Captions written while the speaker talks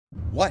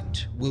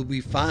What will we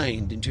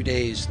find in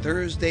today's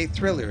Thursday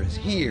Thrillers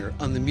here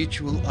on the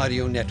Mutual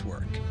Audio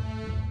Network?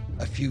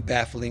 A few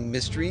baffling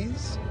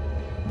mysteries?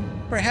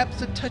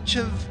 Perhaps a touch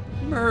of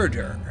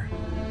murder?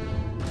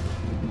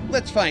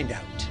 Let's find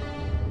out.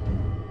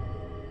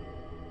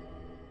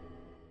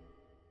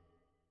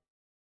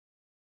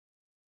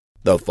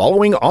 The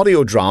following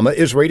audio drama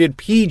is rated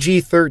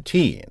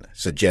PG-13,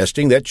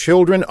 suggesting that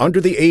children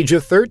under the age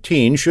of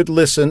 13 should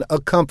listen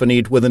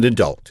accompanied with an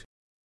adult.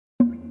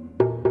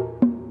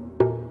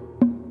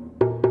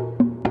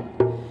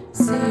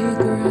 Secrets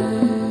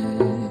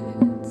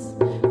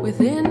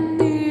within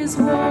these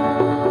walls.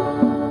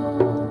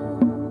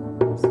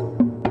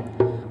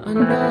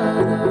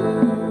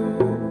 Another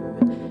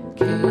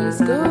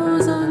case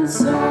goes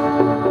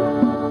unsolved.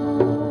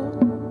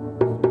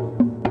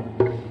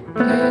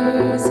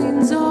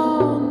 Casings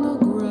on the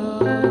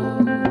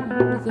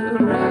ground. The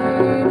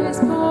rain is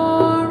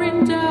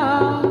pouring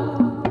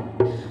down.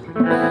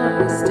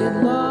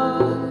 Busted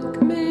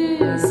lock,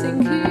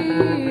 missing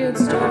key.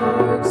 It's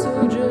dark,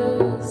 so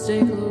just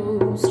stay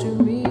close to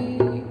me.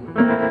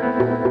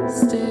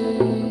 Stick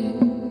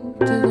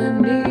to the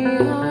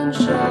neon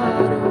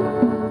shadows.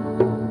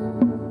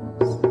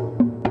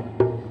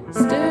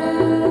 Stick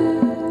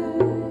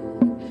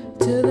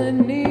to the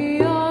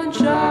neon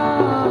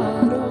shadows.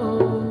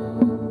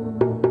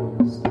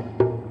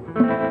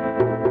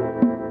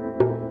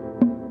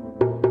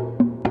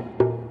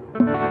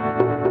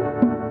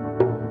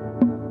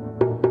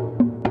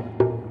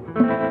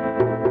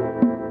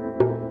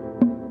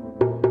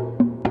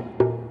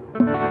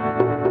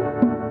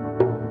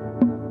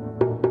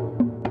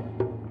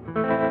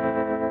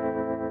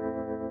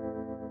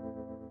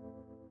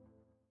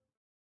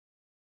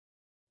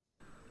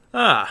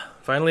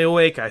 Finally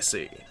awake, I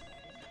see.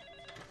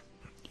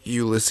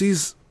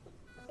 Ulysses?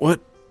 What?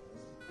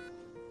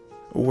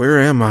 Where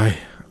am I?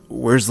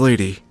 Where's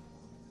Lady?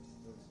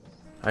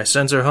 I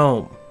sent her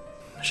home.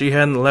 She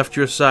hadn't left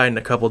your side in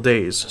a couple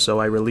days, so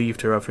I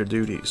relieved her of her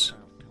duties.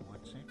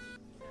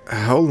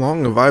 How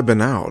long have I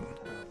been out?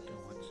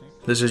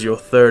 This is your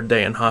third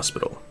day in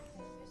hospital.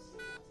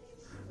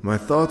 My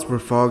thoughts were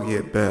foggy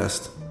at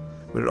best,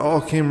 but it all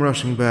came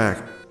rushing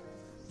back.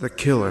 The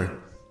killer.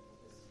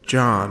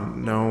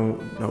 John,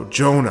 no,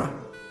 Jonah.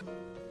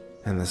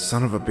 And the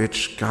son of a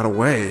bitch got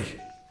away.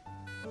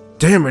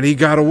 Damn it, he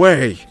got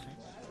away!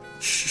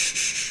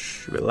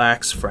 Shh.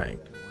 Relax, Frank.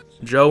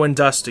 Joe and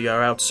Dusty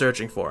are out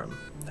searching for him.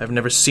 I've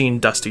never seen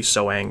Dusty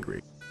so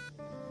angry.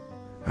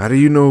 How do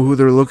you know who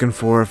they're looking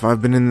for if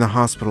I've been in the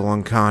hospital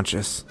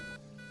unconscious?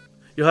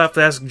 You'll have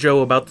to ask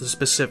Joe about the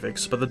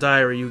specifics, but the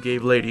diary you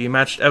gave Lady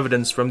matched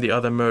evidence from the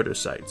other murder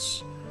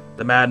sites.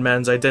 The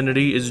madman's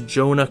identity is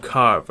Jonah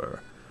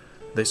Carver.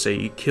 They say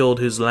he killed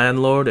his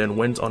landlord and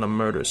went on a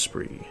murder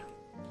spree.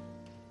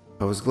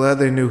 I was glad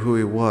they knew who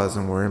he was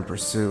and were in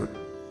pursuit.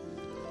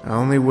 I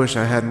only wish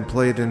I hadn't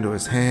played into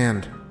his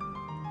hand.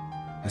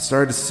 I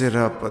started to sit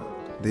up, but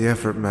the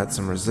effort met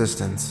some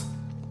resistance.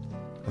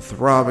 A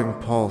throbbing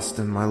pulsed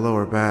in my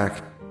lower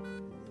back.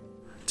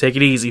 Take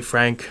it easy,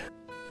 Frank.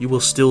 You will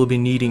still be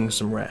needing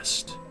some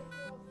rest.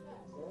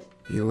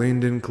 He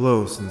leaned in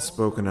close and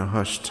spoke in a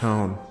hushed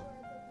tone.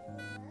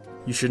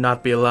 You should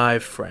not be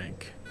alive,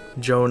 Frank.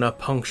 Jonah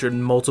punctured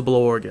multiple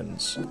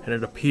organs, and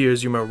it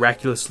appears you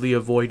miraculously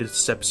avoided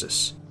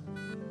sepsis.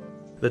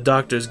 The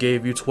doctors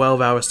gave you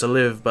 12 hours to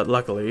live, but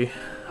luckily,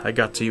 I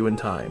got to you in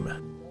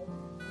time.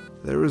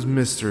 There was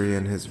mystery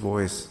in his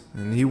voice,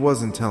 and he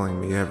wasn't telling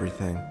me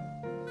everything.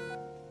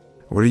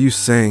 What are you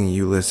saying,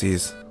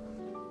 Ulysses?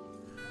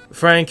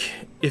 Frank,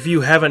 if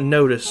you haven't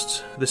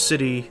noticed, the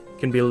city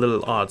can be a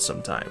little odd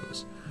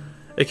sometimes.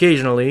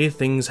 Occasionally,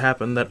 things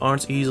happen that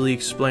aren't easily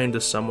explained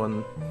to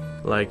someone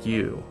like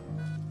you.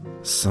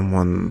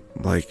 Someone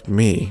like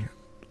me?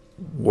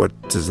 What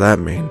does that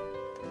mean?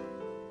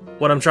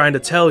 What I'm trying to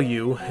tell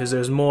you is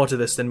there's more to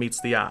this than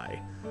meets the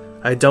eye.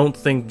 I don't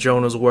think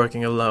Jonah's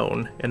working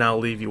alone, and I'll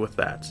leave you with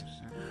that.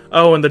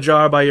 Oh, and the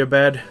jar by your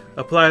bed,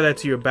 apply that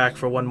to your back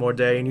for one more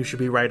day and you should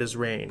be right as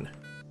rain.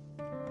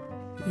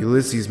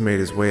 Ulysses made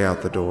his way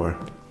out the door.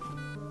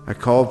 I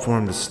called for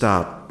him to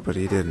stop, but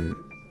he didn't.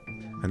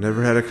 I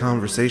never had a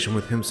conversation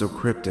with him so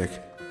cryptic,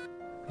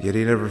 yet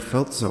he never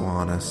felt so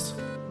honest.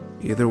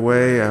 Either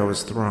way, I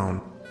was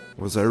thrown.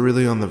 Was I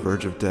really on the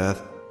verge of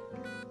death?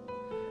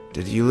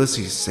 Did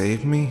Ulysses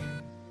save me?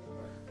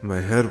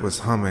 My head was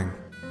humming.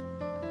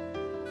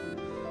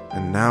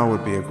 And now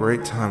would be a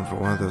great time for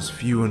one of those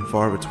few and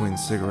far between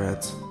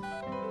cigarettes.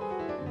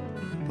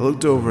 I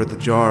looked over at the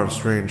jar of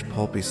strange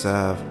pulpy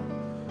salve.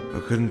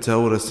 I couldn't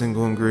tell what a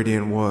single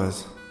ingredient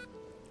was.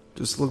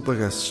 Just looked like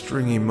a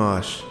stringy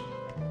mush.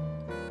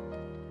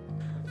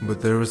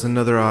 But there was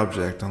another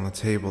object on the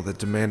table that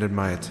demanded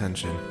my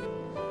attention.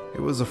 It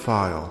was a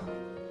file.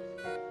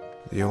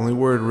 The only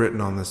word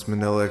written on this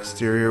manila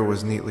exterior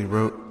was neatly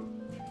wrote,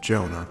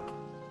 Jonah.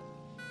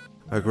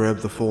 I grabbed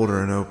the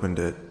folder and opened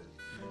it.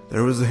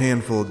 There was a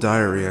handful of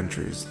diary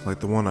entries, like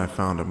the one I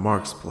found at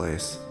Mark's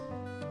place.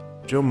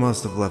 Joe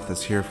must have left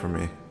this here for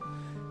me.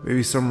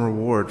 Maybe some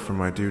reward for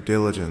my due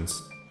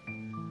diligence.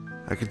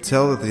 I could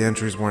tell that the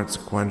entries weren't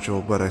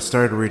sequential, but I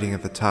started reading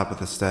at the top of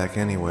the stack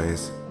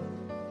anyways.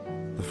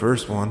 The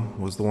first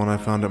one was the one I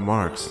found at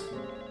Mark's.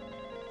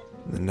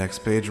 The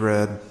next page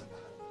read,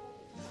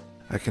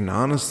 I can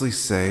honestly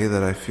say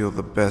that I feel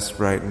the best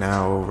right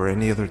now over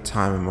any other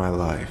time in my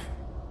life.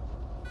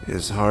 It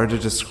is hard to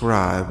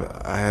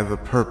describe. I have a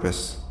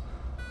purpose.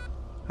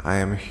 I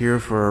am here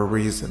for a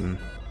reason.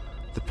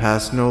 The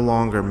past no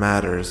longer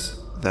matters.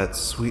 That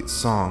sweet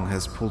song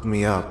has pulled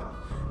me up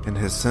and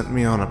has sent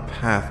me on a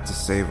path to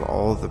save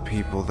all the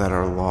people that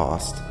are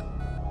lost.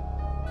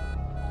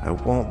 I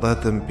won't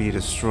let them be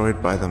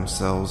destroyed by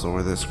themselves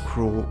or this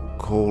cruel,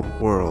 cold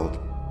world.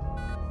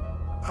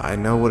 I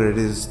know what it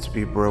is to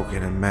be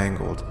broken and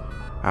mangled.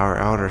 Our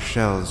outer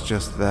shell is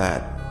just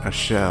that, a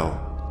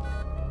shell.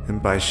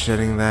 And by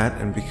shedding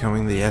that and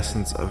becoming the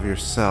essence of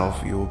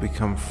yourself, you will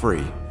become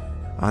free,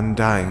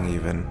 undying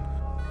even.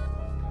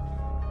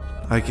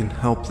 I can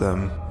help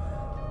them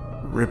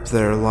rip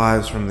their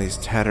lives from these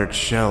tattered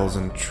shells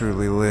and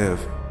truly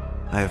live.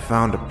 I have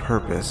found a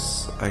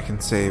purpose. I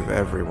can save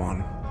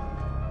everyone.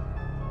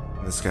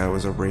 This guy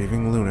was a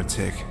raving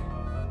lunatic.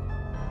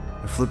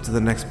 I flipped to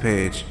the next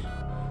page.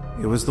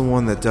 It was the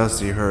one that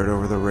Dusty heard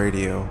over the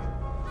radio,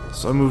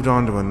 so I moved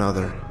on to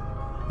another.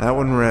 That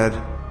one read,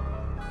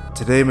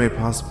 Today may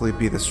possibly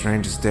be the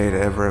strangest day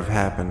to ever have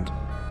happened.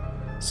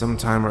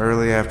 Sometime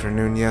early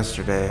afternoon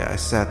yesterday, I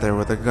sat there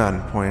with a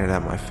gun pointed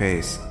at my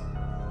face.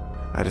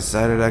 I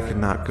decided I could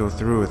not go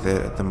through with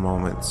it at the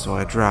moment, so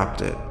I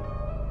dropped it.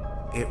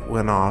 It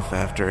went off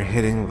after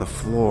hitting the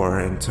floor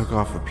and took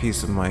off a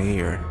piece of my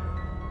ear.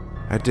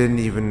 I didn't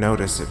even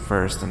notice at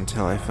first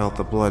until I felt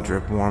the blood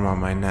drip warm on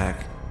my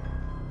neck.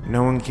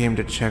 No one came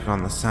to check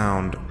on the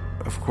sound.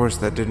 Of course,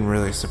 that didn't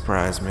really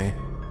surprise me.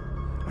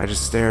 I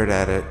just stared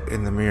at it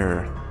in the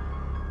mirror.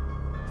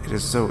 It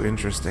is so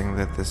interesting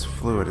that this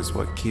fluid is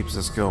what keeps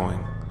us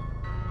going.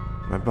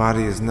 My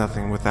body is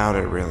nothing without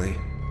it, really.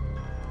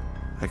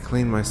 I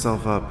cleaned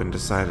myself up and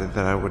decided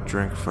that I would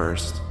drink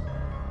first.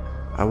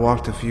 I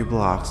walked a few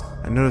blocks.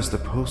 I noticed a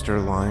poster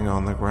lying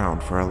on the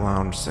ground for a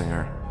lounge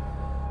singer.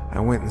 I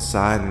went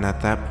inside, and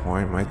at that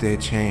point, my day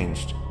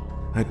changed.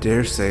 I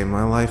dare say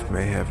my life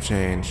may have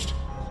changed.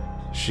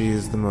 She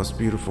is the most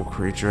beautiful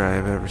creature I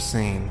have ever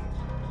seen.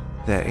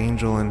 That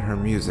angel and her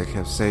music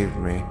have saved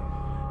me.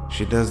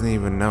 She doesn't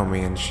even know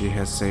me, and she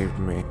has saved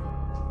me.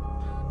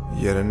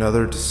 Yet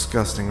another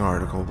disgusting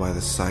article by the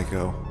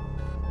psycho.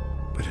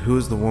 But who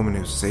is the woman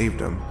who saved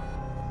him?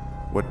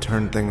 What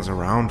turned things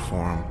around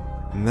for him?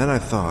 And then I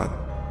thought,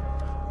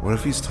 what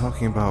if he's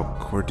talking about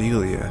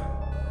Cordelia?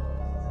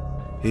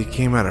 He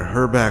came out of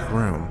her back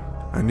room.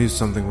 I knew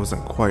something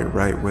wasn't quite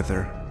right with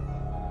her.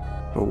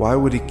 But why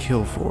would he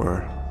kill for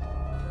her?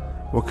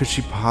 What could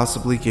she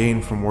possibly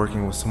gain from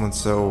working with someone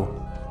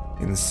so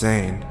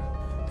insane?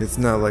 It's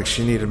not like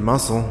she needed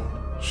muscle.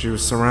 She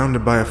was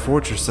surrounded by a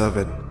fortress of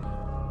it.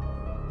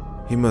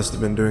 He must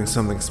have been doing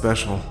something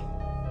special.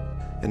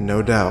 And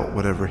no doubt,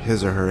 whatever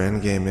his or her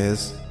endgame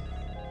is,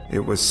 it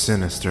was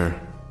sinister.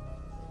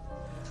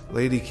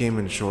 Lady came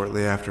in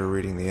shortly after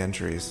reading the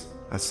entries.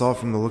 I saw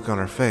from the look on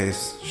her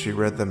face, she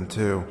read them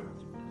too.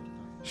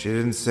 She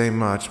didn't say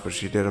much, but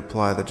she did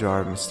apply the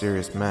jar of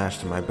mysterious mash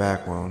to my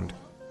back wound,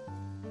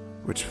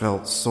 which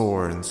felt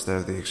sore instead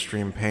of the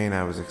extreme pain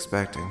I was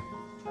expecting.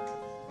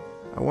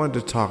 I wanted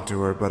to talk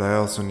to her, but I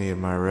also needed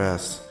my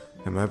rest,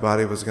 and my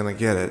body was going to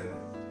get it,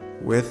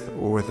 with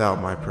or without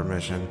my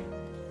permission.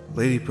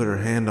 Lady put her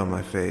hand on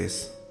my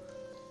face.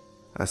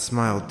 I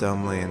smiled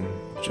dumbly and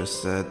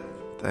just said,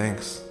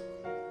 thanks.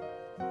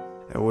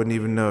 I wouldn't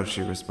even know if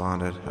she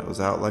responded. I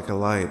was out like a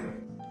light.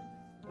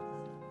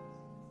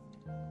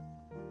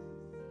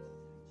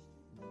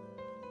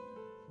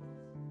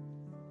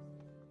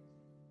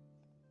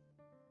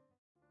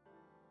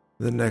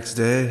 The next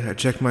day, I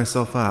checked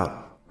myself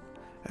out.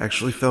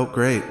 Actually felt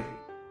great.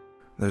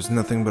 There's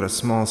nothing but a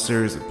small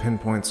series of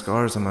pinpoint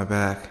scars on my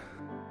back.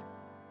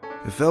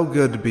 It felt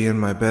good to be in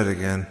my bed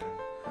again.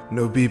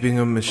 No beeping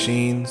of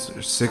machines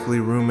or sickly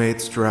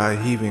roommates dry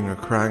heaving or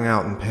crying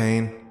out in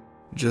pain.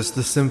 Just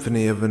the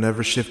symphony of an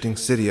ever-shifting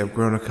city I've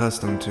grown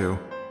accustomed to.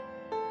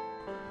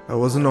 I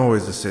wasn't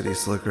always a city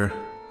slicker.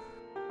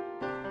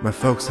 My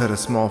folks had a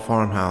small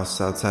farmhouse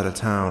outside of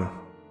town.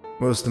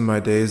 Most of my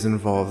days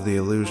involved the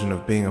illusion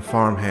of being a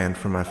farmhand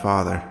for my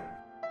father,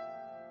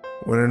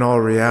 when in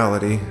all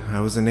reality, I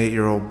was an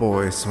 8-year-old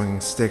boy swinging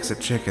sticks at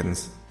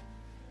chickens,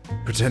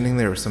 pretending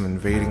they were some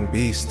invading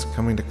beast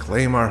coming to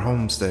claim our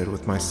homestead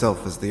with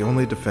myself as the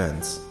only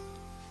defense.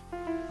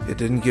 It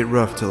didn't get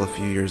rough till a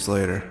few years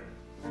later.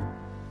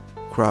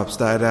 Crops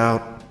died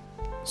out,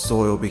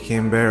 soil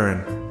became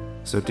barren,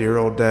 so dear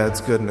old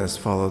Dad's goodness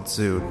followed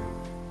suit.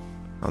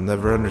 I'll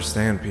never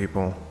understand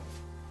people.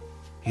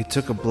 He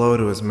took a blow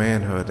to his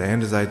manhood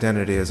and his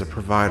identity as a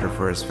provider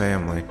for his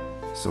family.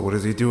 So what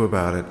does he do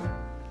about it?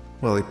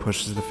 Well, he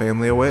pushes the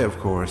family away, of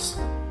course.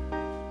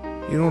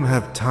 You don't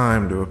have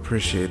time to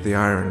appreciate the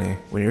irony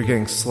when you're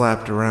getting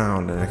slapped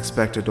around and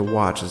expected to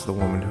watch as the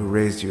woman who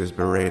raised you is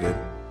berated.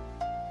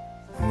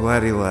 I'm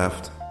glad he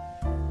left.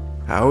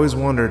 I always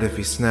wondered if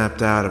he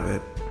snapped out of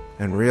it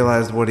and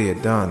realized what he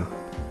had done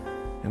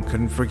and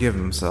couldn't forgive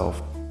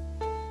himself.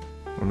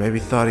 Or maybe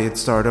thought he'd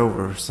start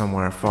over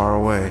somewhere far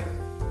away.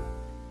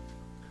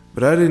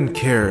 But I didn't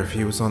care if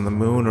he was on the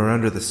moon or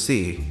under the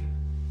sea,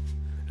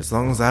 as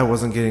long as I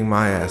wasn't getting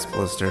my ass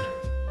blistered.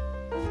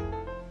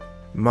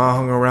 Ma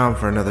hung around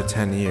for another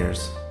 10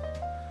 years.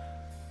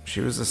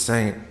 She was a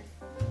saint.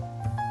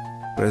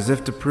 But as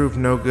if to prove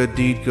no good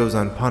deed goes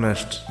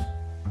unpunished,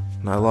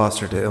 I lost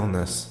her to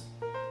illness.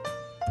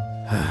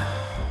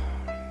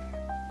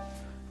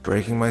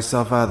 Breaking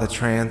myself out of the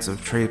trance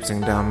of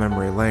traipsing down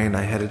memory lane,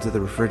 I headed to the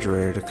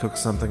refrigerator to cook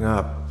something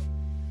up.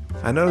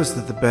 I noticed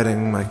that the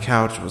bedding my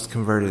couch was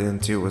converted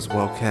into was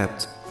well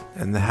kept,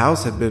 and the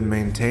house had been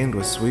maintained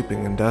with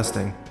sweeping and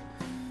dusting.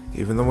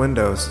 Even the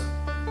windows.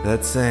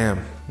 That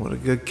Sam, what a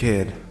good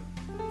kid.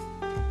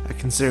 I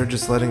considered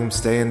just letting him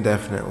stay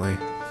indefinitely.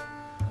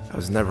 I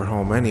was never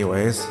home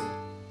anyways.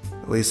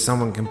 At least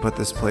someone can put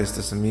this place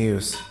to some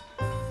use.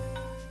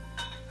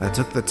 I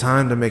took the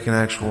time to make an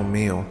actual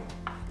meal.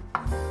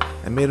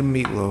 I made a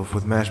meatloaf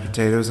with mashed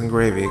potatoes and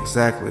gravy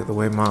exactly the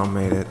way Mom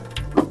made it.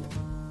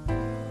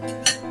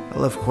 I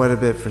left quite a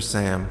bit for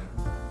Sam.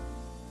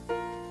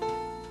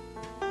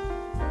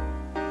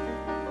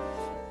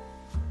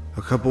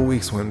 A couple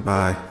weeks went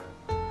by.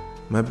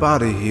 My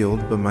body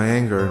healed, but my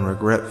anger and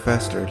regret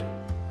festered.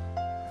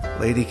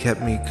 Lady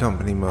kept me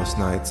company most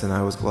nights, and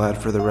I was glad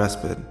for the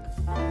respite.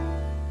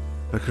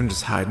 I couldn't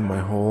just hide in my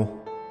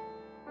hole,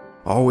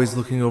 always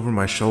looking over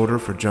my shoulder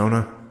for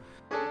Jonah.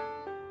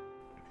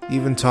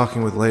 Even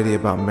talking with Lady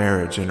about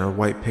marriage and her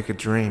white picket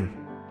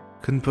dream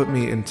couldn't put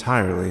me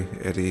entirely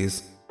at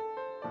ease.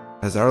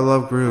 As our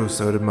love grew,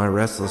 so did my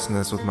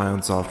restlessness with my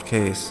unsolved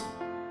case.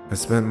 I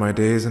spent my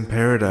days in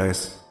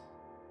paradise,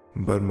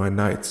 but my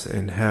nights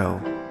in hell.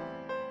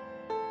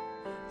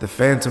 The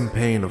phantom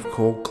pain of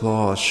cold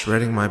claws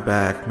shredding my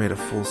back made a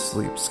full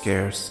sleep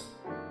scarce.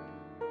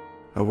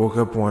 I woke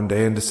up one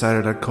day and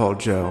decided I'd call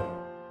Joe.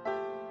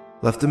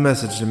 Left a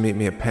message to meet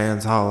me at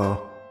Pan's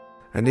Hollow.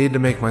 I needed to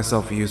make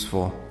myself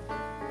useful.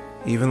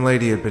 Even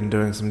Lady had been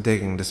doing some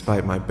digging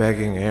despite my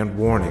begging and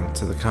warning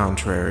to the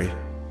contrary.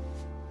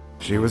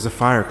 She was a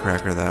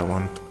firecracker, that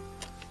one.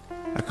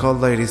 I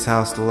called Lady's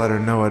house to let her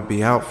know I'd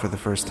be out for the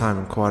first time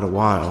in quite a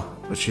while,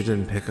 but she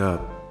didn't pick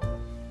up.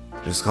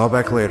 Just call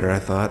back later, I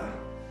thought.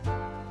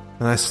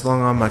 Then I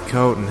slung on my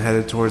coat and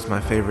headed towards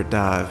my favorite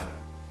dive.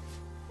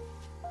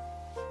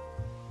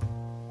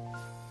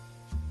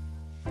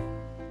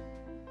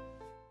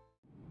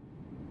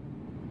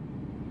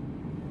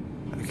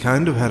 I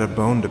kind of had a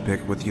bone to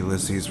pick with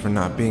Ulysses for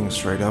not being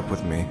straight up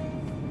with me.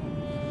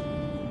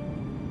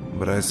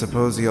 But I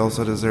suppose he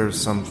also deserves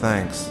some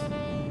thanks.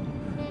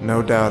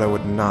 No doubt I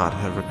would not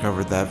have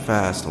recovered that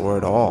fast or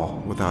at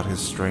all without his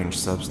strange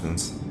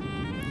substance.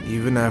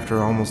 Even after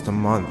almost a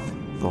month,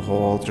 the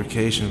whole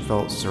altercation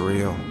felt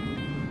surreal,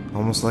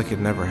 almost like it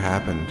never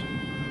happened,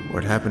 or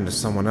it happened to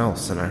someone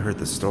else and I heard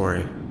the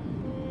story.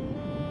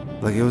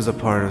 Like it was a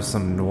part of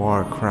some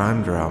noir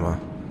crime drama.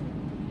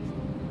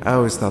 I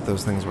always thought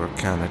those things were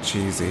kinda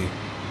cheesy.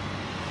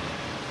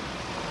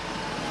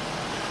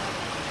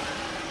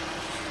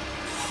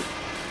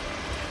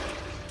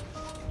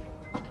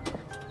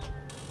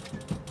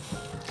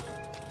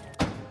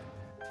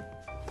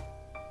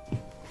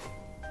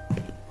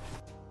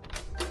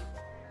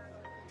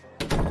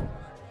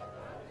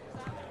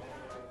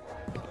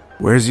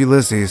 Where's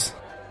Ulysses?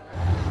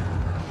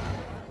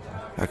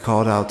 I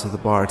called out to the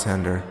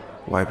bartender,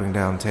 wiping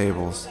down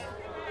tables.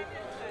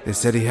 They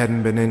said he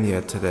hadn't been in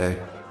yet today.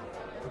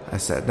 I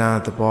sat down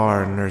at the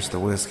bar and nursed a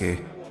whiskey.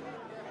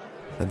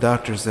 The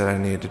doctor said I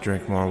needed to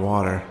drink more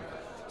water,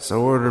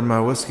 so ordered my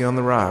whiskey on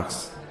the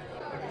rocks.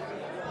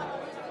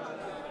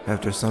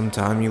 After some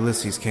time,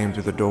 Ulysses came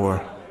through the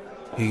door.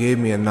 He gave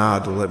me a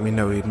nod to let me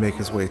know he'd make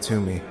his way to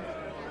me.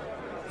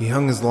 He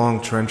hung his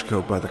long trench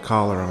coat by the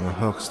collar on a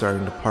hook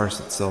starting to parse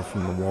itself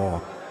from the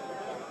wall.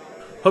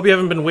 Hope you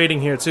haven't been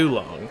waiting here too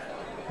long.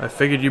 I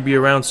figured you'd be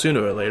around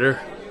sooner or later.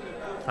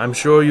 I'm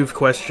sure you've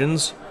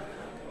questions.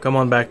 Come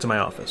on back to my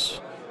office.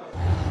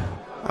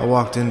 I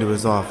walked into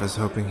his office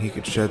hoping he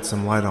could shed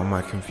some light on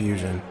my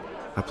confusion.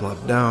 I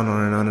plopped down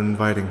on an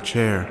uninviting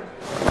chair.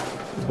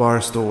 The bar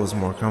stool was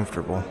more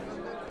comfortable.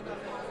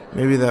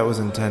 Maybe that was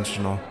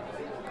intentional.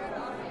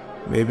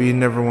 Maybe he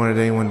never wanted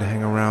anyone to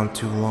hang around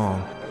too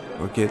long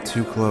or get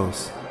too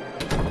close.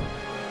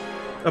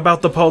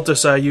 About the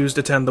poultice I used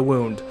to tend the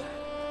wound.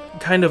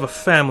 Kind of a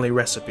family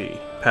recipe,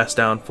 passed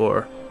down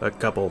for a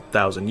couple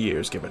thousand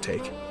years, give or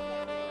take.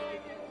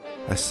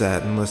 I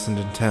sat and listened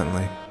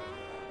intently.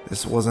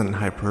 This wasn't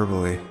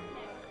hyperbole.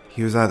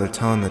 He was either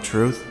telling the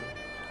truth,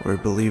 or he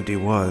believed he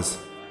was.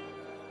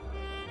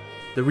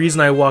 The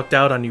reason I walked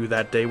out on you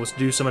that day was to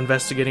do some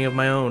investigating of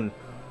my own.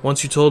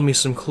 Once you told me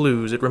some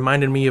clues, it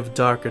reminded me of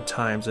darker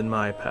times in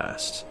my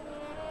past.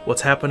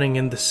 What's happening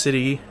in the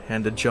city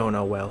and to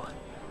Jonah, well,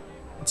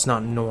 it's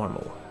not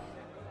normal.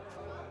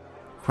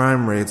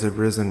 Crime rates have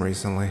risen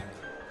recently,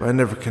 but I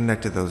never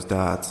connected those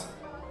dots.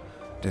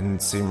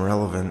 Didn't seem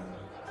relevant.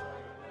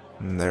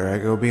 And there I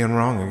go being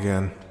wrong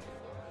again.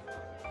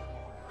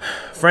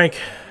 Frank,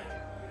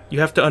 You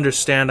have to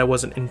understand I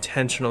wasn't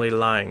intentionally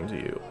lying to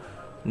you,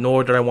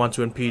 nor did I want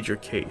to impede your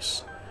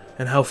case.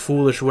 And how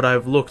foolish would I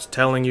have looked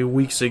telling you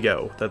weeks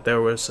ago that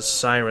there was a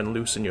siren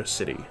loose in your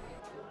city?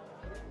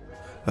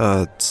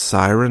 A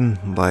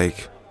siren?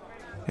 Like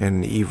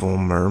an evil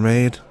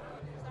mermaid?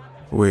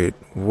 Wait,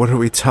 what are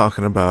we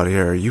talking about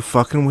here? Are you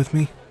fucking with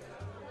me?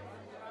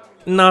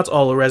 Not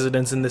all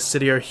residents in this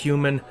city are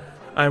human.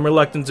 I am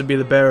reluctant to be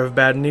the bearer of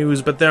bad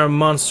news, but there are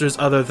monsters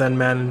other than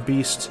man and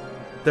beast.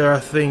 There are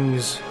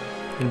things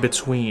in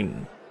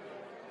between.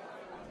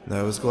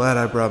 I was glad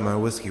I brought my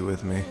whiskey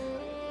with me.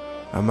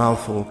 A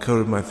mouthful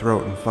coated my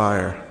throat in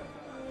fire,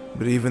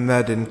 but even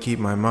that didn't keep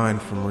my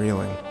mind from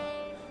reeling.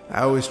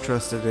 I always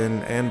trusted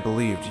in and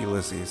believed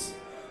Ulysses,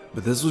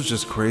 but this was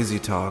just crazy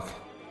talk.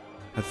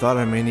 I thought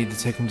I may need to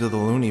take him to the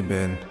loony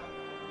bin.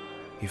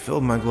 He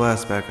filled my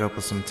glass back up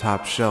with some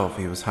top shelf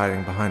he was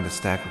hiding behind a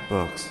stack of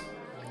books.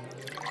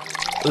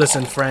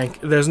 Listen,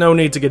 Frank, there's no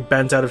need to get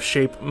bent out of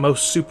shape.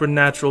 Most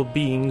supernatural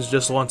beings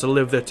just want to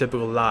live their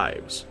typical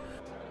lives,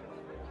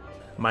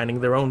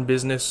 minding their own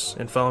business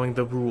and following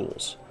the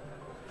rules.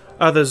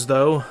 Others,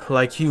 though,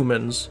 like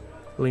humans,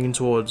 lean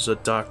towards a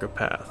darker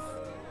path.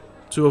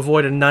 To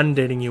avoid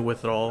inundating you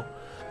with it all,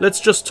 let's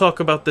just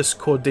talk about this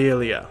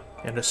Cordelia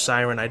and her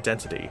siren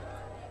identity.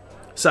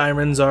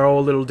 Sirens are all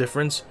a little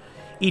different.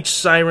 Each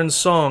siren's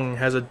song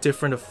has a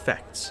different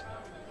effect.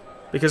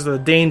 Because of the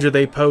danger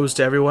they pose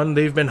to everyone,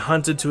 they've been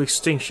hunted to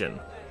extinction.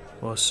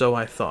 Or so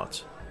I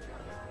thought.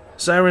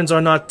 Sirens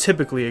are not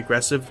typically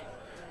aggressive,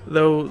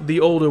 though the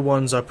older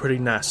ones are pretty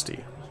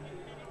nasty.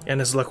 And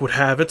as luck would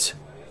have it,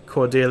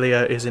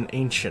 Cordelia is an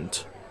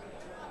ancient.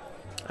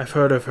 I've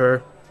heard of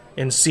her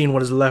and seen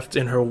what is left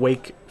in her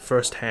wake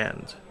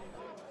firsthand.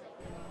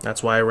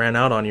 That's why I ran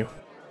out on you.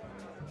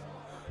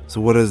 So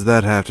what does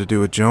that have to do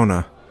with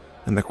Jonah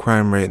and the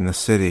crime rate in the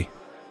city?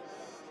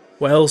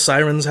 Well,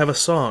 sirens have a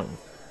song.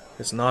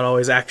 It's not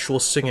always actual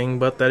singing,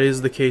 but that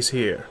is the case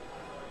here.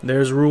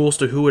 There's rules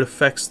to who it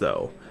affects,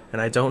 though,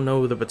 and I don't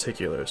know the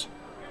particulars.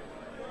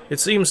 It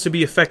seems to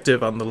be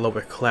effective on the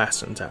lower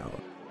class in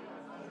town.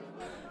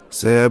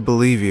 Say I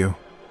believe you.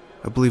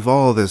 I believe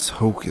all this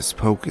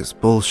hocus-pocus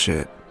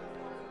bullshit.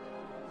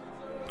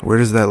 Where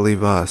does that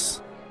leave us?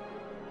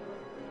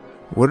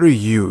 What are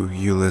you,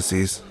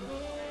 Ulysses?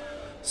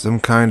 Some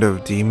kind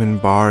of demon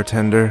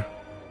bartender?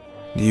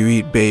 Do you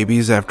eat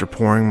babies after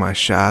pouring my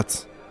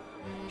shots?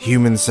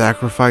 Human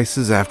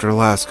sacrifices after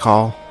last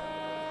call?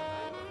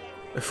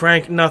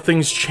 Frank,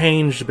 nothing's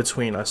changed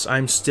between us.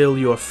 I'm still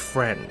your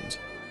friend.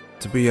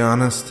 To be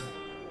honest,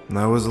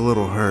 I was a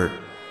little hurt.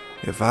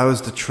 If I was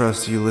to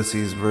trust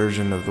Ulysses'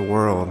 version of the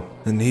world,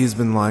 then he's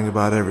been lying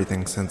about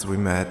everything since we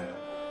met.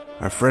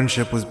 Our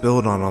friendship was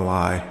built on a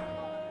lie.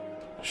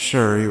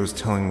 Sure, he was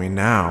telling me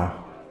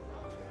now,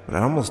 but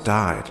I almost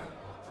died.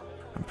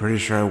 I'm pretty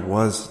sure I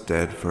was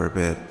dead for a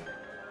bit.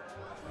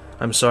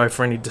 I'm sorry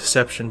for any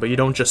deception, but you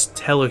don't just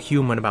tell a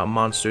human about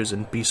monsters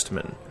and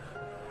beastmen.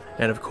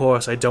 And of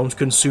course, I don't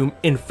consume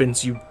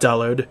infants, you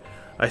dullard.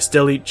 I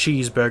still eat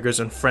cheeseburgers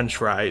and french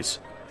fries.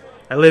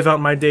 I live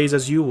out my days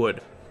as you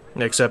would,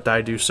 except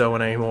I do so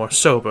in a more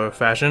sober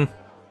fashion.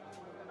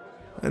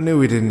 I knew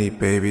we didn't eat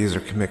babies or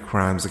commit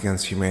crimes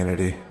against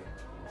humanity.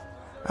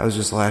 I was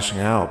just lashing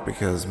out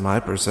because my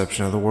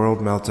perception of the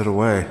world melted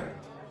away.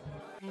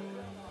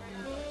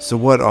 So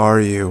what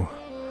are you?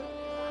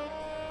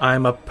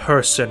 I'm a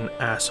person,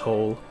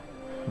 asshole.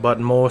 But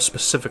more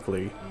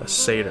specifically, a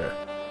satyr.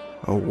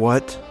 A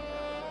what?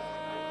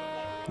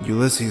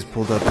 Ulysses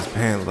pulled up his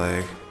pant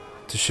leg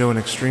to show an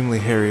extremely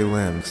hairy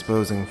limb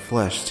exposing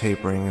flesh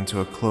tapering into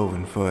a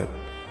cloven foot.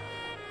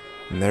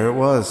 And there it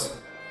was.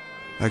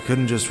 I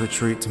couldn't just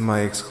retreat to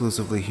my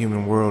exclusively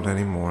human world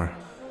anymore.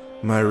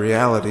 My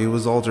reality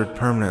was altered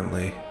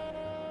permanently.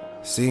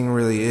 Seeing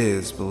really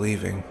is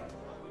believing.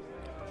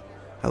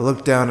 I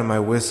looked down at my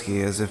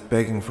whiskey as if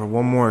begging for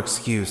one more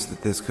excuse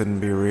that this couldn't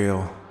be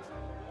real.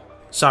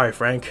 Sorry,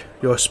 Frank.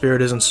 Your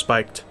spirit isn't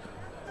spiked.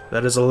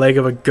 That is a leg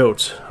of a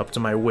goat up to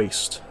my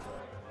waist.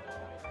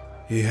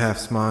 He half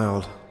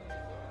smiled,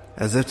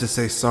 as if to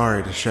say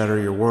sorry to shatter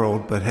your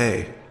world, but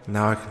hey,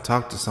 now I can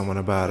talk to someone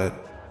about it.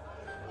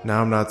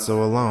 Now I'm not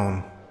so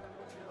alone.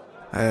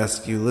 I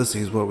asked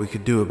Ulysses what we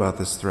could do about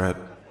this threat.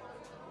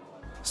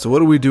 So what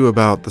do we do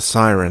about the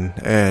siren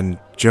and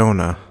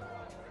Jonah?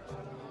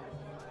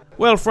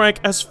 Well, Frank,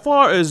 as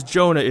far as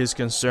Jonah is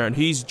concerned,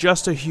 he's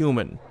just a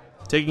human.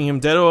 Taking him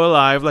dead or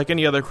alive like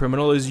any other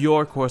criminal is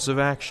your course of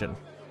action.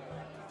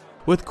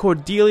 With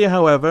Cordelia,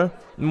 however,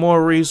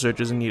 more research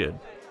is needed.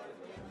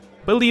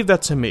 But leave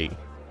that to me.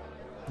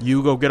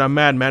 You go get a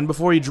madman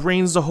before he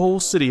drains the whole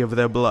city of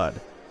their blood.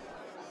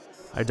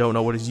 I don't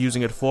know what he's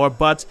using it for,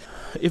 but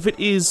if it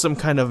is some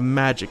kind of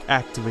magic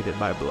activated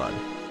by blood,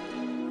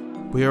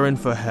 we are in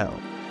for hell.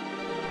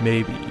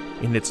 Maybe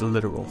in its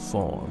literal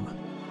form.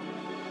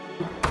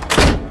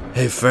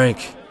 Hey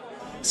Frank,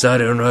 sorry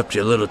to interrupt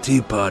your little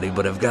tea party,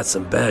 but I've got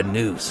some bad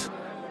news.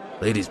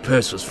 Lady's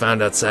purse was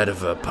found outside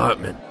of her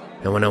apartment,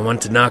 and when I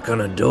went to knock on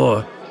her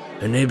door,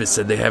 her neighbors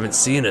said they haven't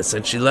seen her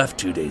since she left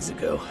 2 days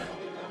ago.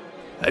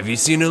 Have you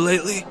seen her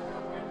lately?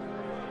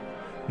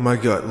 My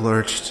gut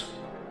lurched.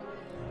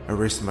 I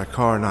raced in my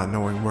car not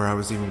knowing where I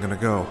was even gonna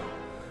go.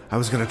 I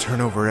was gonna turn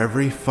over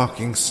every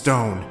fucking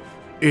stone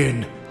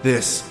in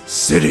this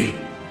city.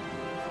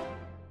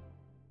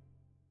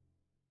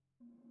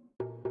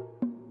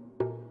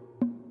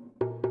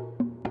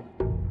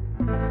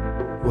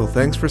 Well,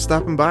 thanks for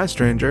stopping by,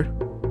 stranger.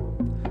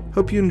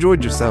 Hope you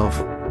enjoyed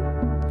yourself.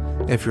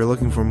 If you're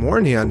looking for more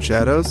Neon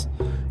Shadows,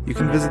 you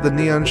can visit the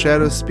Neon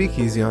Shadows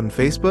Speakeasy on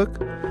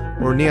Facebook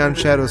or Neon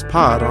Shadows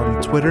Pod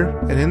on Twitter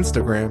and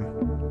Instagram.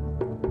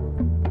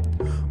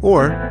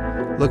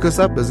 Or look us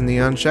up as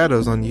Neon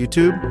Shadows on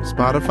YouTube,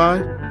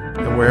 Spotify,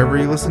 and wherever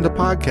you listen to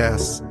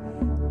podcasts.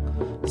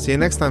 See you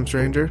next time,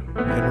 stranger.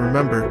 And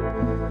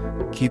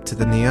remember, keep to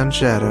the Neon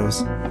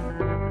Shadows.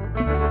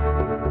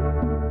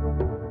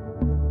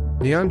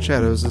 Neon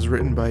Shadows is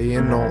written by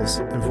Ian Knowles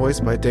and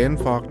voiced by Dan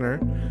Faulkner,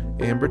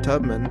 Amber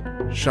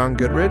Tubman, Sean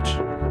Goodrich,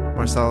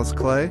 Marcellus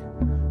Clay,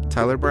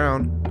 Tyler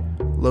Brown,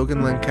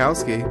 Logan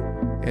Lenkowski,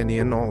 and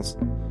Ian Knowles.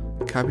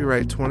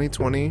 Copyright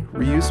 2020,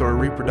 reuse or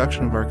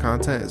reproduction of our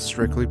content is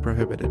strictly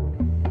prohibited.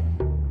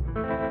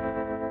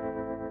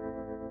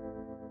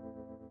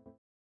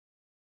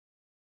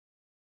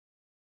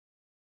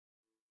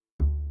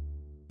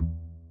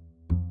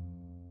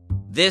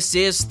 This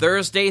is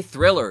Thursday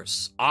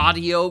Thrillers,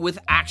 audio with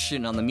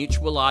action on the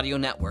Mutual Audio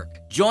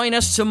Network. Join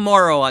us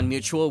tomorrow on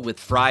Mutual with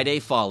Friday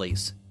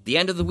Follies, the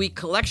end of the week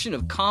collection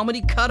of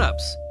comedy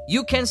cut-ups.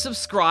 You can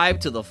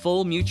subscribe to the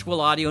full Mutual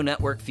Audio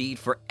Network feed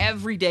for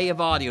every day of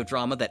audio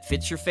drama that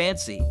fits your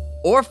fancy,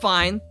 or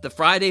find the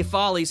Friday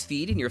Follies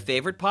feed in your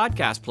favorite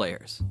podcast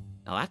players.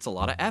 Now that's a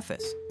lot of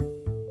F's.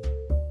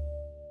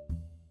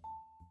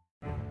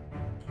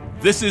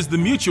 This is the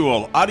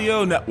Mutual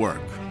Audio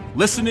Network.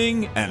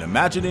 Listening and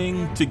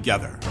imagining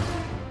together.